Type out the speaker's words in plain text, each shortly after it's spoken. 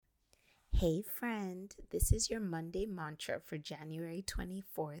Hey friend, this is your Monday mantra for January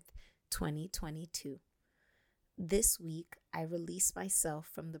 24th, 2022. This week, I release myself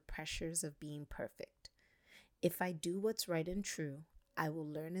from the pressures of being perfect. If I do what's right and true, I will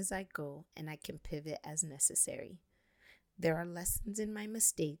learn as I go and I can pivot as necessary. There are lessons in my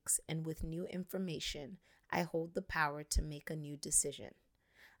mistakes, and with new information, I hold the power to make a new decision.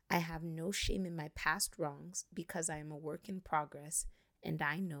 I have no shame in my past wrongs because I am a work in progress and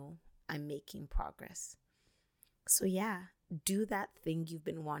I know I'm making progress. So, yeah, do that thing you've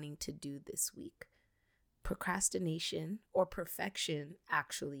been wanting to do this week. Procrastination, or perfection,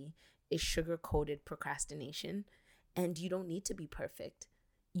 actually, is sugar coated procrastination, and you don't need to be perfect.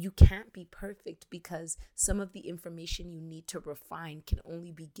 You can't be perfect because some of the information you need to refine can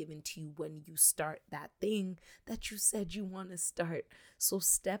only be given to you when you start that thing that you said you want to start. So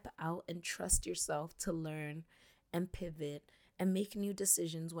step out and trust yourself to learn and pivot and make new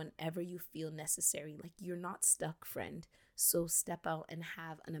decisions whenever you feel necessary. Like, you're not stuck, friend. So step out and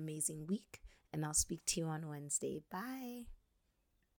have an amazing week. And I'll speak to you on Wednesday. Bye.